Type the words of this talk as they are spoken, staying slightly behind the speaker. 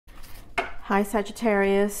Hi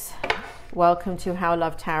Sagittarius, welcome to How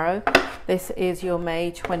Love Tarot. This is your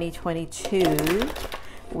May 2022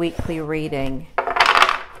 weekly reading.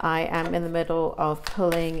 I am in the middle of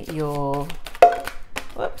pulling your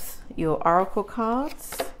oracle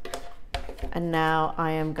cards, and now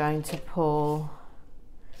I am going to pull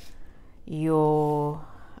your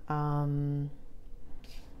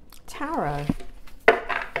tarot.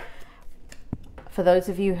 For those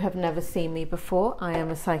of you who have never seen me before, I am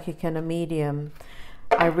a psychic and a medium.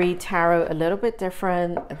 I read tarot a little bit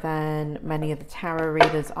different than many of the tarot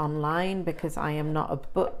readers online because I am not a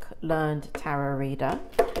book-learned tarot reader.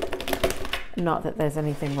 Not that there's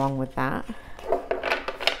anything wrong with that.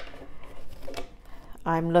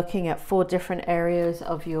 I'm looking at 4 different areas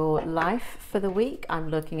of your life for the week. I'm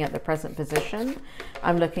looking at the present position.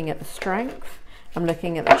 I'm looking at the strength. I'm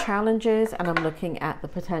looking at the challenges, and I'm looking at the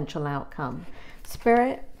potential outcome.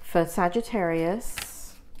 Spirit, for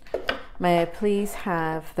Sagittarius, may I please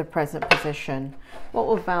have the present position? What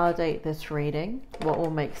will validate this reading? What will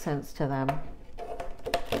make sense to them?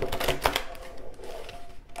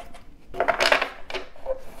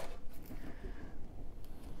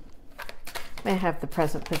 May I have the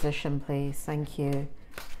present position, please? Thank you.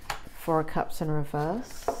 4 of Cups in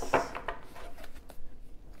reverse.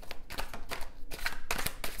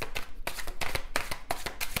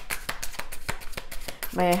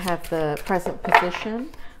 May I have the present position?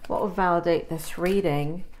 What will validate this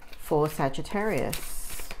reading for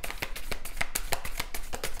Sagittarius?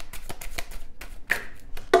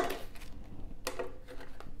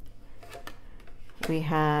 We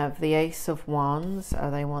have the Ace of Wands.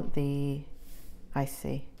 Oh, they want the... I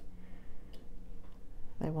see.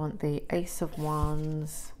 They want the Ace of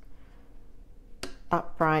Wands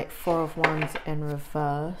upright, 4 of Wands in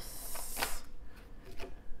reverse.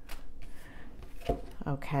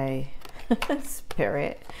 Okay,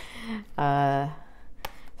 Spirit.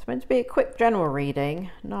 It's meant to be a quick general reading,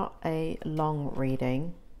 not a long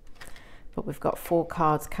reading. But we've got 4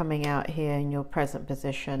 cards coming out here in your present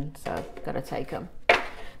position, so I've got to take them.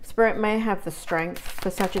 Spirit, may I have the strength for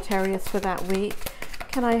Sagittarius for that week?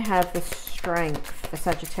 Can I have the strength for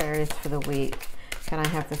Sagittarius for the week? Can I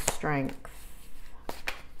have the strength?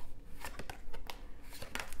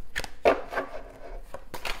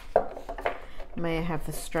 May I have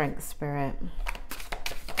the strength, Spirit?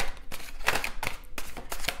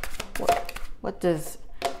 What does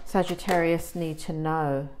Sagittarius need to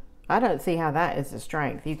know? I don't see how that is the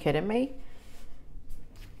strength. Are you kidding me?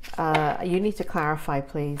 You need to clarify,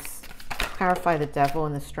 please. Clarify the devil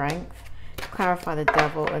and the strength. Clarify the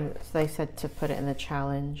devil, and they said to put it in the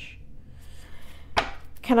challenge.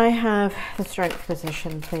 Can I have the strength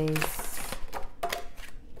position, please?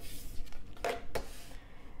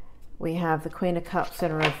 We have the Queen of Cups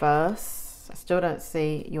in reverse. I still don't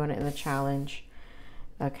see you want it in the challenge.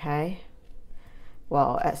 Okay.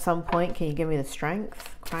 Well, at some point, can you give me the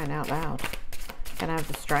strength? Crying out loud. Can I have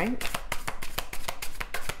the strength?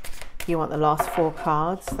 You want the last 4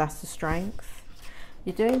 cards. That's the strength.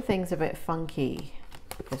 You're doing things a bit funky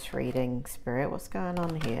with this reading, Spirit. What's going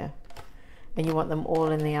on here? And you want them all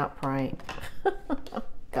in the upright.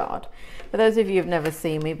 God. For those of you who've never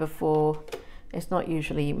seen me before, it's not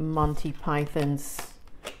usually Monty Python's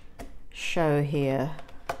show here.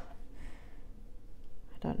 I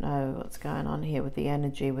don't know what's going on here with the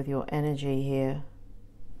energy, with your energy here.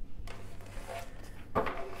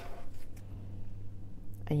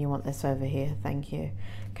 And you want this over here. Thank you.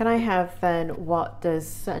 Can I have then, what does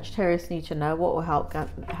Sagittarius need to know? What will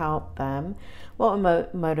help them? What will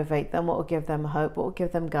motivate them? What will give them hope? What will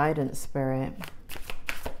give them guidance, Spirit?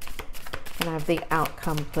 Can I have the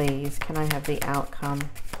outcome, please? Can I have the outcome?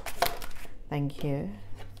 Thank you.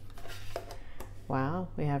 Wow,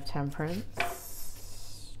 we have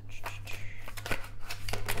Temperance.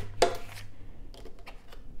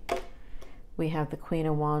 We have the Queen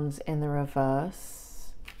of Wands in the reverse.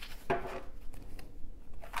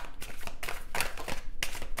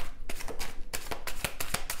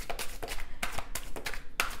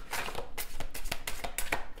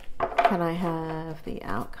 Can I have the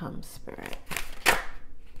outcome, Spirit?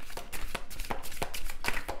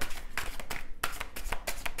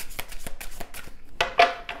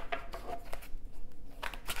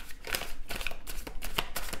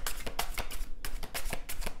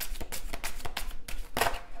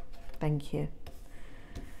 Thank you.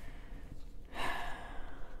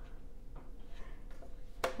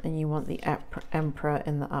 And you want the Emperor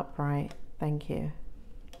in the upright. Thank you.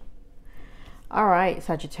 All right,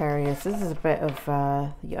 Sagittarius, this is a bit of,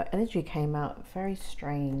 your energy came out very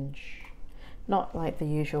strange. Not like the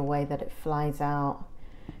usual way that it flies out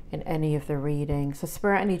in any of the readings. So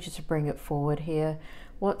Spirit, I need you to bring it forward here.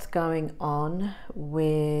 What's going on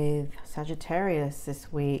with Sagittarius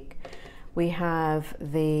this week? We have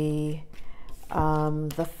the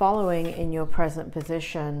following in your present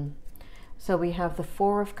position. So we have the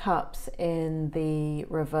Four of Cups in the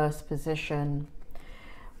reverse position.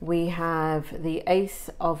 We have the Ace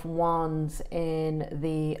of Wands in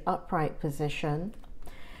the upright position.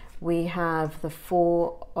 We have the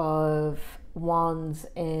Four of Wands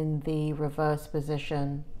in the reverse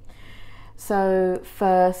position. So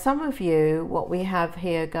for some of you, what we have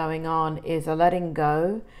here going on is a letting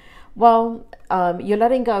go. Well, you're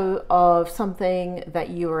letting go of something that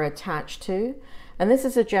you were attached to. And this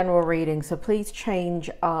is a general reading, so please change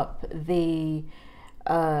up the,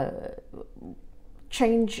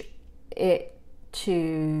 change it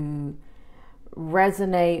to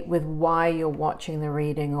resonate with why you're watching the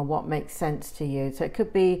reading or what makes sense to you. So it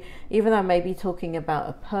could be, even though maybe talking about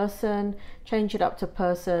a person, change it up to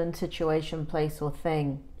person, situation, place, or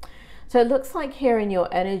thing. So it looks like here in your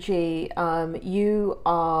energy, you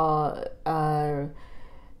are,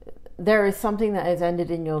 there is something that has ended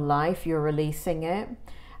in your life, you're releasing it.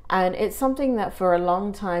 And it's something that for a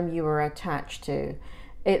long time you were attached to.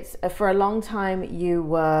 It's for a long time you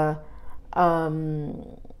were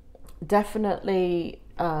definitely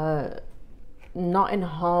not in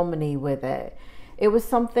harmony with it. It was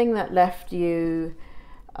something that left you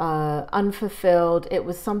unfulfilled. It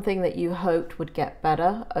was something that you hoped would get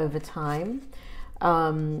better over time.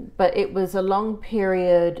 But it was a long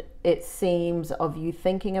period, it seems, of you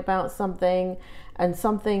thinking about something, and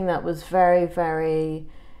something that was very, very,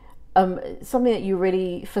 something that you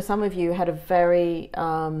really, for some of you, had a very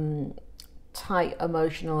tight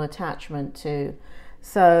emotional attachment to.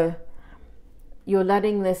 So you're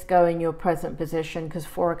letting this go in your present position because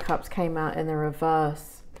Four of Cups came out in the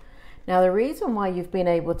reverse. Now, the reason why you've been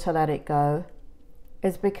able to let it go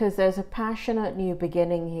is because there's a passionate new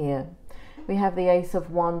beginning here. We have the Ace of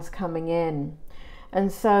Wands coming in.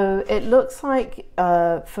 And so it looks like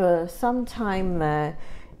for some time there,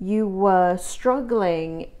 you were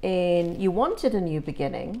struggling you wanted a new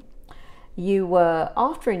beginning. You were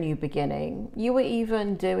after a new beginning. You were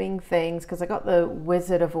even doing things, because I got the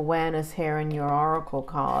Wizard of Awareness here in your Oracle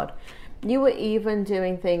card. You were even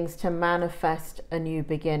doing things to manifest a new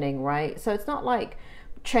beginning, right? So it's not like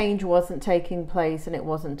change wasn't taking place and it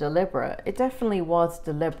wasn't deliberate. It definitely was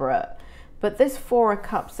deliberate. But this Four of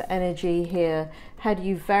Cups energy here had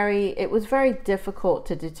you it was very difficult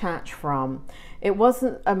to detach from. It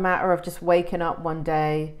wasn't a matter of just waking up one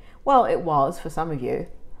day. Well, it was for some of you.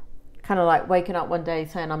 Kind of like waking up one day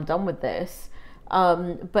saying, I'm done with this.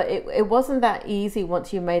 But it wasn't that easy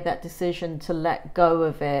once you made that decision to let go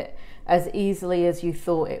of it as easily as you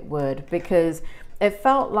thought it would. Because it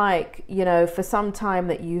felt like, you know, for some time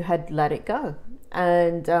that you had let it go.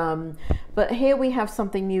 And but here we have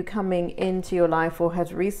something new coming into your life, or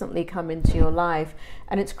has recently come into your life,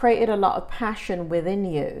 and it's created a lot of passion within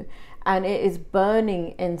you, and it is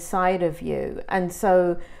burning inside of you. And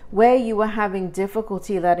so where you were having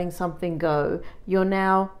difficulty letting something go, you're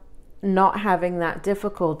now not having that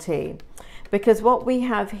difficulty, because what we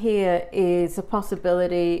have here is a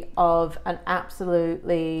possibility of an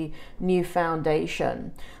absolutely new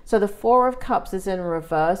foundation. So the Four of Cups is in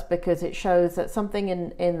reverse because it shows that something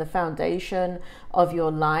in the foundation of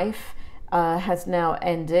your life has now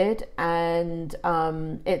ended, and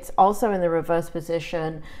it's also in the reverse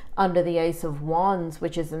position under the Ace of Wands,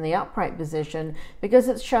 which is in the upright position, because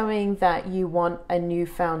it's showing that you want a new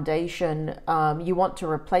foundation. You want to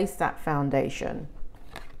replace that foundation.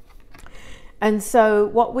 And so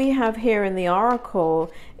what we have here in the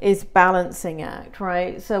Oracle is balancing act,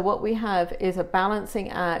 right? So what we have is a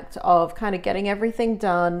balancing act of kind of getting everything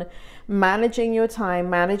done, managing your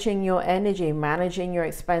time, managing your energy, managing your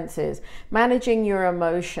expenses, managing your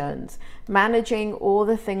emotions, managing all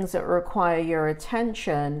the things that require your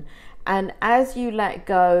attention. And as you let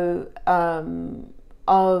go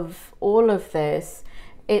of all of this,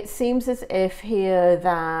 it seems as if here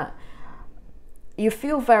that you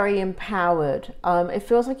feel very empowered. It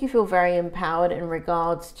feels like you feel very empowered in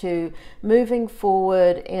regards to moving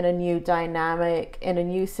forward in a new dynamic, in a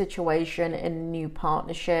new situation, in a new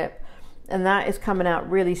partnership. And that is coming out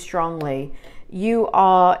really strongly. You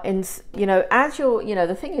are in, you know, as you're, you know,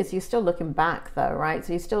 the thing is you're still looking back though, right?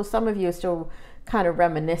 So you still, some of you are still kind of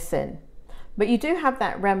reminiscing. But you do have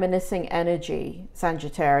that reminiscing energy,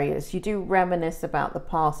 Sagittarius. You do reminisce about the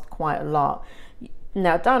past quite a lot.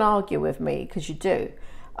 Now, don't argue with me, because you do.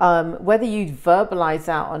 Whether you verbalize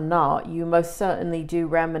that or not, you most certainly do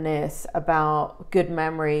reminisce about good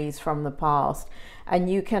memories from the past. and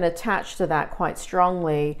you can attach to that quite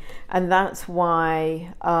strongly, and that's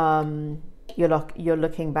why you're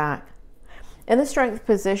looking back. In the strength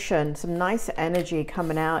position, some nice energy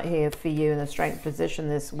coming out here for you in the strength position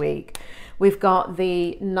this week. We've got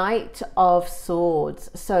the Knight of Swords,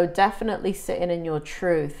 so definitely sitting in your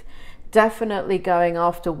truth, definitely going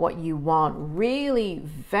after what you want, really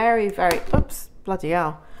very, very, oops, bloody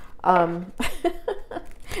hell. Oh,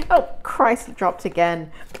 Christ, it dropped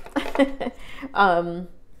again.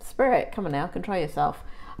 Spirit, come on now, control yourself.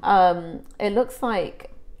 It looks like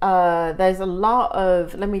there's a lot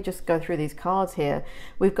of, let me just go through these cards here.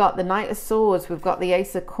 We've got the Knight of Swords, we've got the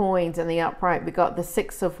Ace of Coins in the upright, we've got the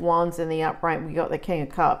Six of Wands in the upright, we've got the King of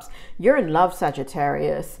Cups. You're in love,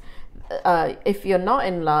 Sagittarius. If you're not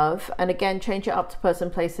in love, and again, change it up to person,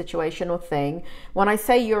 place, situation, or thing. When I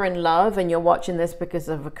say you're in love and you're watching this because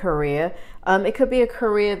of a career, it could be a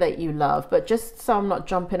career that you love, but just so I'm not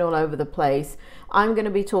jumping all over the place, I'm going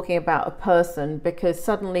to be talking about a person, because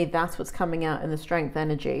suddenly that's what's coming out in the strength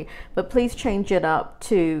energy. But please change it up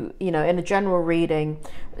to, you know, in a general reading,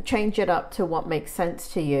 change it up to what makes sense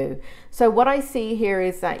to you. So what I see here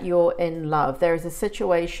is that you're in love. There is a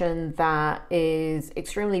situation that is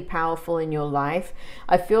extremely powerful in your life.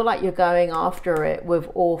 I feel like you're going after it with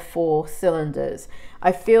all 4 cylinders.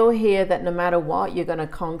 I feel here that no matter what, you're going to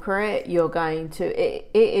conquer it. You're going to, it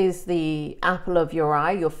is the apple of your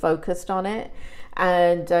eye. You're focused on it,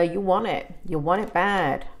 and you want it. You want it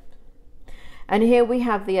bad. And here we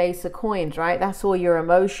have the Ace of Coins, right? That's all your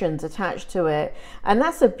emotions attached to it. And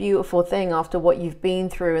that's a beautiful thing after what you've been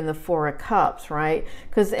through in the Four of Cups, right?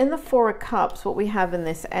 Because in the Four of Cups, what we have in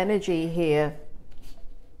this energy here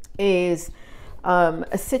is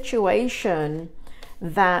a situation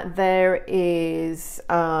that there is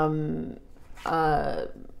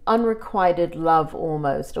unrequited love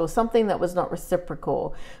almost, or something that was not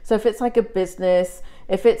reciprocal. So if it's like a business,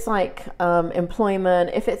 if it's like employment,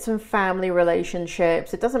 if it's in family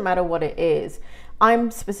relationships, it doesn't matter what it is.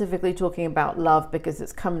 I'm specifically talking about love because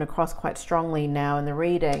it's coming across quite strongly now in the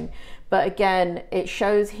reading. But again, it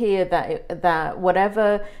shows here that that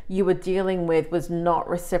whatever you were dealing with was not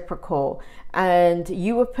reciprocal, and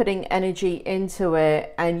you were putting energy into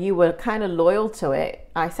it, and you were kind of loyal to it.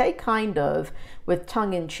 I say kind of with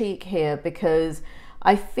tongue in cheek here, because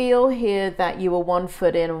I feel here that you were 1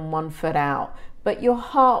 foot in and 1 foot out, but your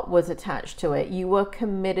heart was attached to it. You were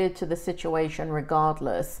committed to the situation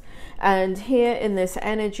regardless. And here in this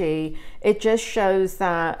energy, it just shows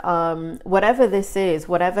that whatever this is,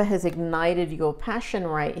 whatever has ignited your passion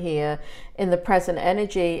right here in the present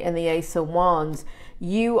energy in the Ace of Wands,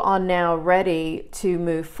 you are now ready to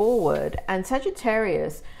move forward. And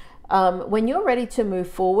Sagittarius, when you're ready to move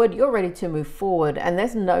forward, you're ready to move forward, and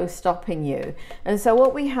there's no stopping you. And so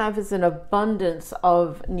what we have is an abundance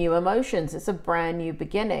of new emotions. It's a brand new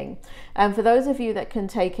beginning. And for those of you that can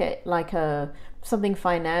take it like something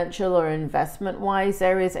financial or investment wise,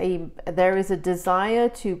 there is a desire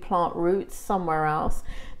to plant roots somewhere else.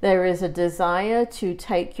 There is a desire to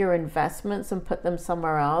take your investments and put them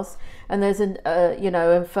somewhere else. And there's you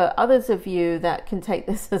know, and for others of you that can take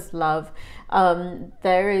this as love,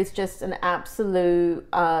 there is just an absolute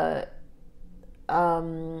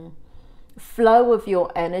flow of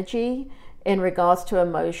your energy in regards to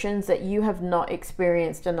emotions that you have not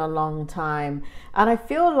experienced in a long time. And I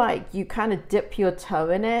feel like you kind of dip your toe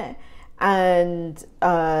in it, and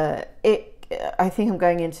I think I'm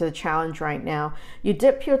going into the challenge right now. You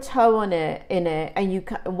dip your toe in it, and you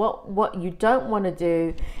what you don't want to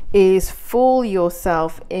do is fool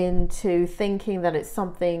yourself into thinking that it's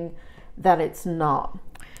something that it's not.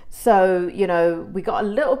 So, you know, we got a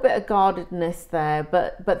little bit of guardedness there,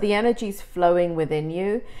 but the energy's flowing within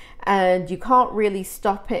you, and you can't really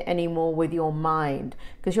stop it anymore with your mind,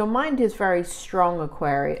 because your mind is very strong,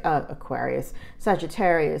 Aquarius,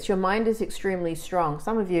 Sagittarius. Your mind is extremely strong.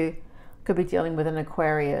 Some of you could be dealing with an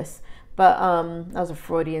Aquarius, but that was a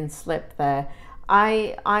Freudian slip there.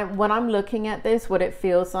 When I'm looking at this, what it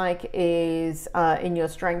feels like is in your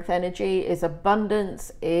strength energy is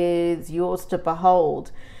abundance is yours to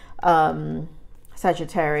behold,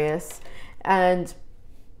 Sagittarius. And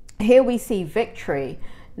here we see victory.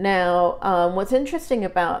 Now, what's interesting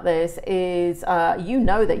about this is you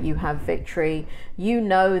know that you have victory. You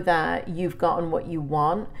know that you've gotten what you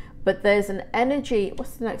want, but there's an energy.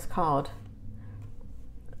 What's the next card?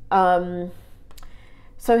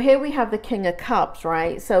 So here we have the King of Cups,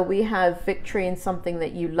 right? So we have victory in something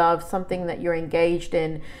that you love, something that you're engaged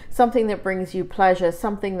in, something that brings you pleasure,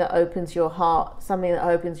 something that opens your heart, something that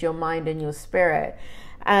opens your mind and your spirit.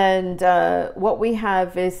 And what we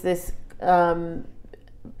have is this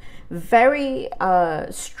very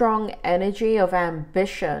strong energy of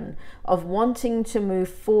ambition, of wanting to move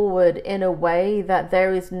forward in a way that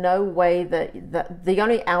there is no way that the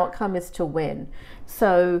only outcome is to win.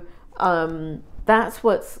 So that's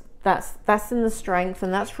in the strength,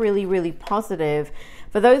 and that's really, really positive.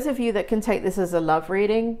 For those of you that can take this as a love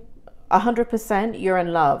reading, 100% you're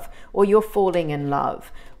in love, or you're falling in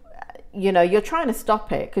love. You know, you're trying to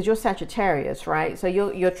stop it because you're Sagittarius, right? So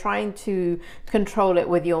you're trying to control it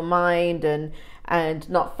with your mind and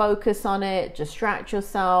not focus on it, distract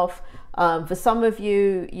yourself. For some of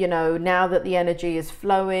you, you know, now that the energy is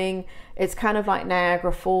flowing, it's kind of like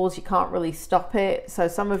Niagara Falls. You can't really stop it. So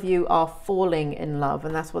some of you are falling in love,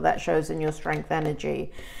 and that's what that shows in your strength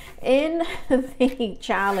energy. In the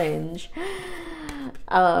challenge,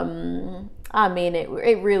 I mean, it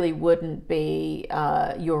really wouldn't be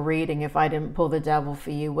your reading if I didn't pull the devil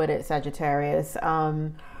for you, would it, Sagittarius?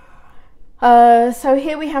 So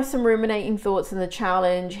here we have some ruminating thoughts in the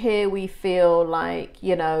challenge. Here we feel like,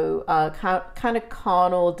 you know, kind of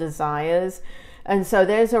carnal desires. And so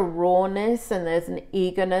there's a rawness and there's an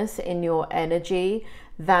eagerness in your energy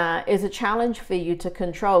that is a challenge for you to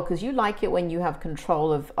control, because you like it when you have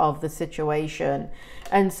control of the situation.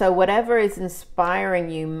 And so whatever is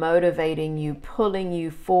inspiring you, motivating you, pulling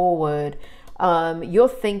you forward, you're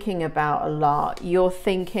thinking about a lot. You're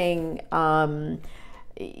thinking,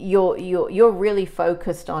 you're really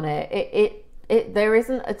focused on it. There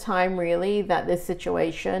isn't a time really that this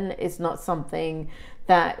situation is not something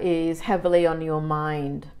that is heavily on your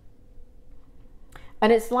mind.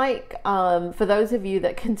 And it's like, for those of you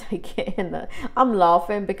that can take it in I'm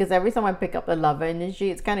laughing because every time I pick up the love energy,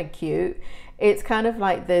 it's kind of cute. It's kind of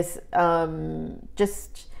like this,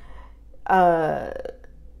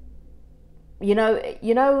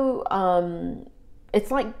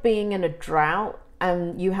 it's like being in a drought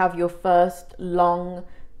and you have your first long,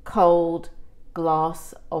 cold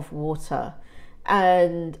glass of water.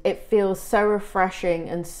 And it feels so refreshing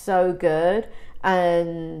and so good.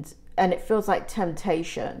 And it feels like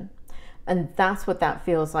temptation. And that's what that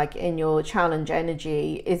feels like in your challenge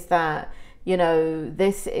energy, is that, you know,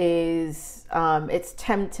 this is, it's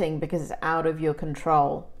tempting because it's out of your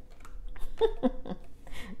control.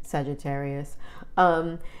 Sagittarius.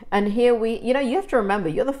 And here you know, you have to remember,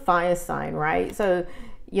 you're the fire sign, right? So,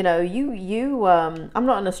 you know, I'm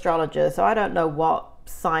not an astrologer, so I don't know what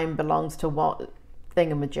sign belongs to what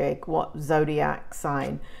thingamajig, what zodiac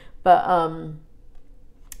sign. But,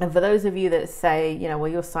 and for those of you that say, you know,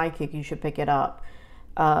 well, you're psychic, you should pick it up.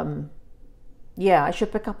 Yeah, I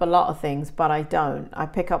should pick up a lot of things, but I don't. I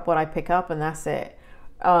pick up what I pick up, and that's it.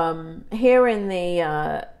 Here in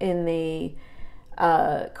the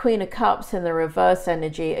Queen of Cups in the reverse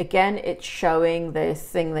energy, again, it's showing this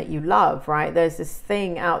thing that you love, right? There's this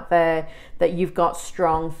thing out there that you've got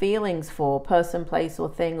strong feelings for, person, place, or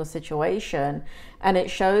thing, or situation. And it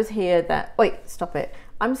shows here that, wait, stop it.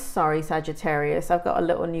 I'm sorry, Sagittarius. I've got a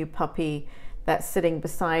little new puppy that's sitting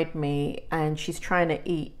beside me, and she's trying to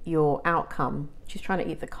eat your outcome. She's trying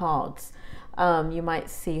to eat the cards. You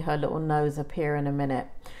might see her little nose appear in a minute.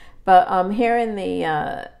 But here in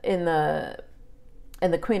the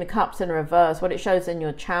Queen of Cups in reverse, what it shows in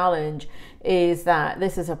your challenge is that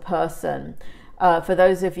this is a person. For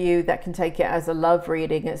those of you that can take it as a love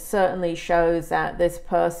reading, it certainly shows that this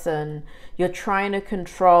person, you're trying to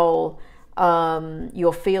control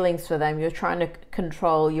your feelings for them. You're trying to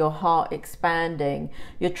control your heart expanding.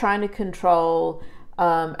 You're trying to control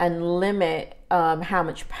and limit how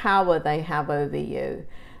much power they have over you.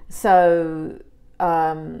 So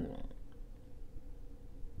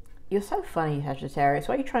you're so funny, Sagittarius.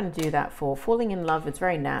 What are you trying to do that for? Falling in love is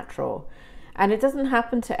very natural. And it doesn't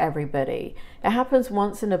happen to everybody. It happens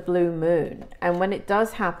once in a blue moon. And when it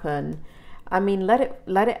does happen, I mean, let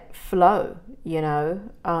it flow, you know,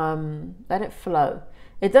 let it flow.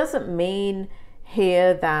 It doesn't mean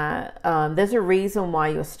here that there's a reason why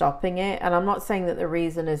you're stopping it. And I'm not saying that the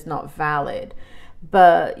reason is not valid,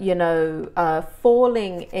 but, you know,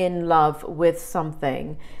 falling in love with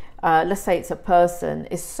something, let's say it's a person,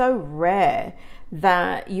 is so rare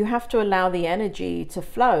that you have to allow the energy to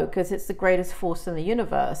flow, because it's the greatest force in the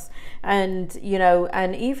universe. And, you know,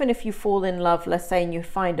 and even if you fall in love, let's say, and you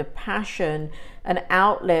find a passion, an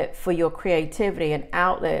outlet for your creativity, an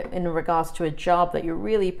outlet in regards to a job that you're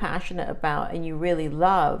really passionate about and you really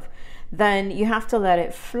love, then you have to let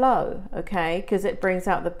it flow, okay? Because it brings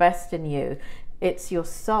out the best in you. It's your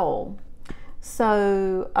soul.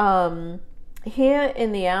 So here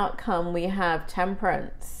in the outcome, we have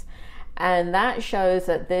Temperance. And that shows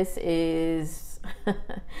that this is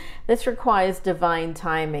This requires divine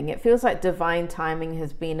timing. It feels like divine timing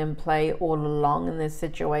has been in play all along in this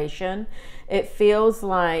situation. It feels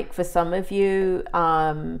like for some of you,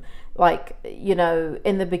 like, you know,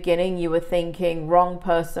 in the beginning you were thinking wrong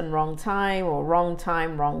person, wrong time, or wrong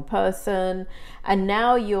time, wrong person. And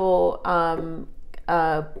now you're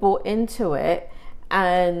bought into it,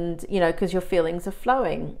 and, you know, because your feelings are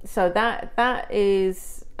flowing. So that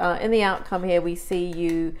is, in the outcome here, we see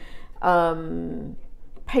you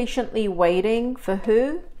patiently waiting for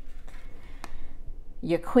who?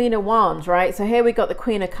 Your Queen of Wands, right? So here we got the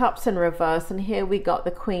Queen of Cups in reverse, and here we got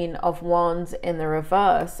the Queen of Wands in the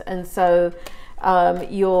reverse. And so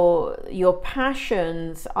your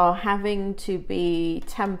passions are having to be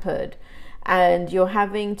tempered, and you're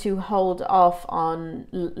having to hold off on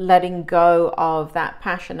letting go of that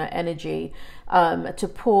passionate energy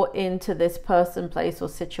to pour into this person, place, or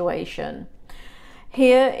situation.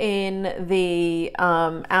 Here in the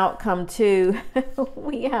outcome too,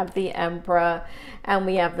 we have the Emperor and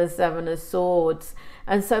we have the Seven of Swords.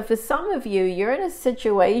 And so for some of you, you're in a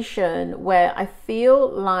situation where I feel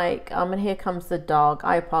like, and here comes the dog.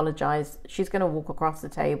 I apologize. She's going to walk across the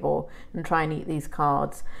table and try and eat these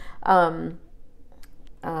cards. And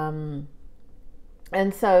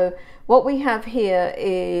so what we have here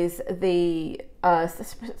is the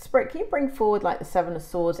Spirit. Can you bring forward like the Seven of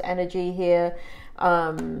Swords energy here?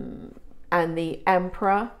 And the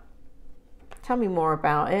Emperor. Tell me more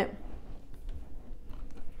about it.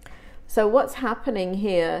 So what's happening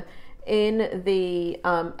here in the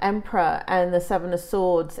Emperor and the Seven of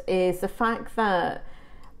Swords is the fact that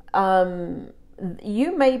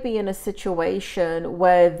you may be in a situation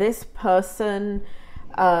where this person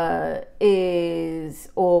is,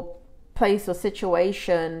 or place or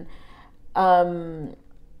situation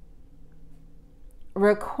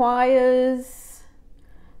requires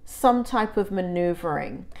some type of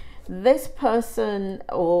maneuvering. This person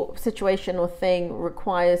or situation or thing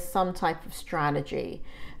requires some type of strategy.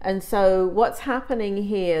 And so what's happening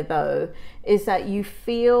here though is that you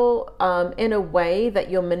feel in a way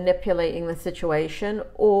that you're manipulating the situation,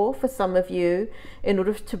 or for some of you, in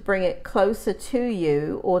order to bring it closer to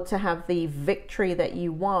you or to have the victory that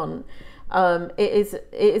you want, it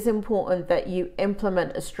is important that you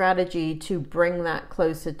implement a strategy to bring that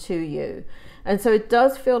closer to you. And so it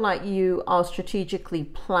does feel like you are strategically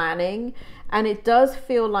planning, and it does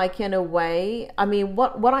feel like, in a way, I mean,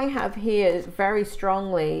 what I have here very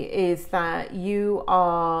strongly is that you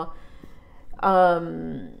are,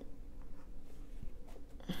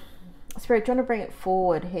 Spirit, do you want to bring it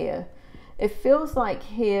forward here? It feels like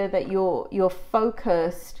here that you're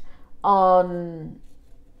focused on,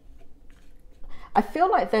 I feel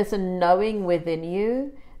like there's a knowing within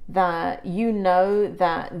you that you know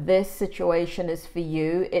that this situation is for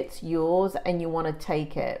you, it's yours, and you want to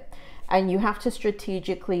take it, and you have to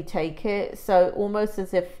strategically take it. So almost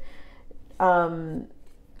as if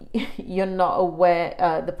you're not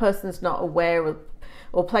aware, the person's not aware of,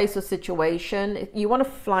 or place or situation. You want to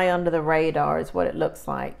fly under the radar is what it looks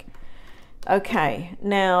like. Okay,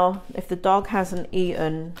 now if the dog hasn't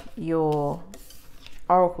eaten your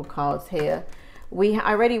oracle cards here,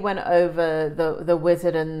 I already went over the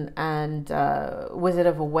Wizard and Wizard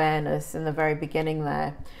of Awareness in the very beginning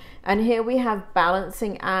there. And here we have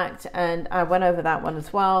Balancing Act, and I went over that one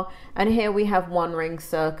as well. And here we have One Ring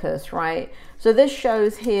Circus, right? So this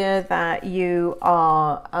shows here that you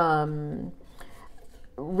are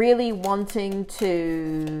really wanting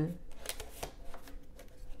to,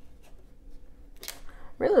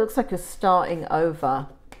 really looks like you're starting over.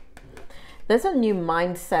 There's a new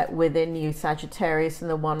mindset within you, Sagittarius, in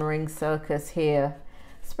the One Ring Circus here.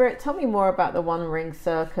 Spirit, tell me more about the One Ring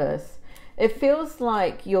Circus. It feels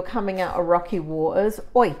like you're coming out of rocky waters.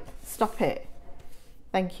 Oi, stop it.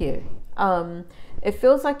 Thank you. It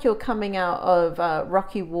feels like you're coming out of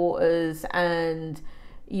rocky waters, and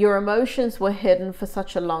your emotions were hidden for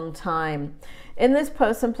such a long time. In this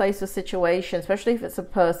person, place, or situation, especially if it's a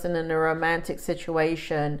person in a romantic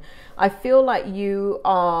situation, I feel like you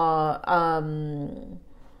are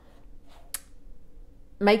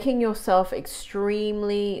making yourself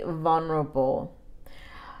extremely vulnerable.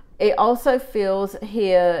 It also feels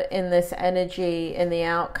here in this energy, in the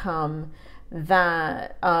outcome,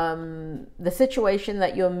 that the situation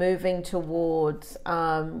that you're moving towards,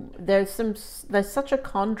 there's such a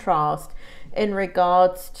contrast in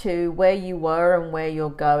regards to where you were and where you're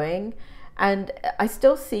going. And I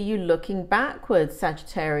still see you looking backwards,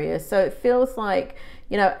 Sagittarius. So it feels like,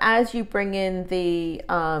 you know, as you bring in the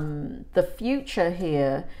future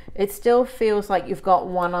here, it still feels like you've got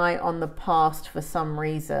one eye on the past for some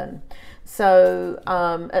reason. So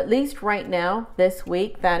at least right now, this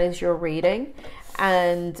week, that is your reading.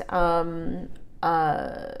 And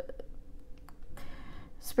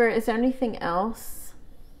Spirit, is there anything else?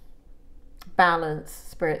 Balance,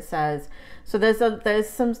 Spirit says. So there's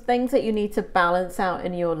some things that you need to balance out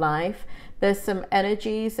in your life. There's some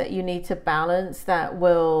energies that you need to balance that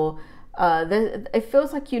will it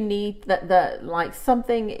feels like you need that like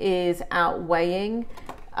something is outweighing,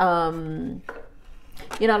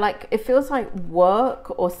 you know, like it feels like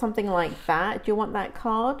work or something like that. Do you want that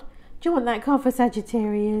card? Do you want that card for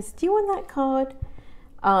Sagittarius? Do you want that card?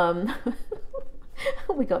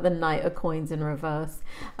 We got the Knight of Coins in reverse.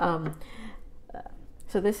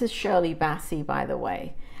 So this is Shirley Bassey, by the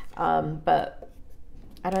way, but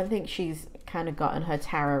I don't think she's kind of gotten her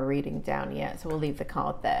tarot reading down yet, so we'll leave the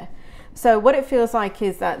card there. So what it feels like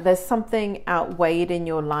is that there's something outweighed in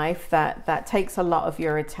your life that takes a lot of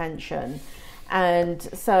your attention. And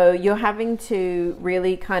so you're having to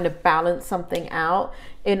really kind of balance something out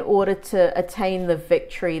in order to attain the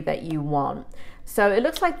victory that you want. So it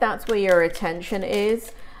looks like that's where your attention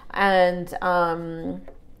is. And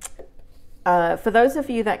for those of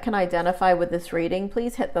you that can identify with this reading,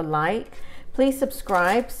 please hit the like. Please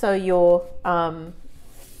subscribe so you're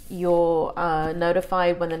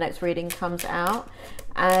notified when the next reading comes out.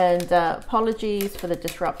 And apologies for the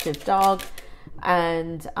disruptive dog.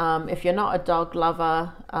 And if you're not a dog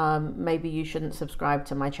lover, maybe you shouldn't subscribe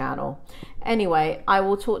to my channel. Anyway, I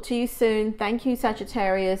will talk to you soon. Thank you,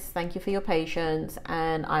 Sagittarius. Thank you for your patience,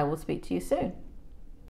 and I will speak to you soon.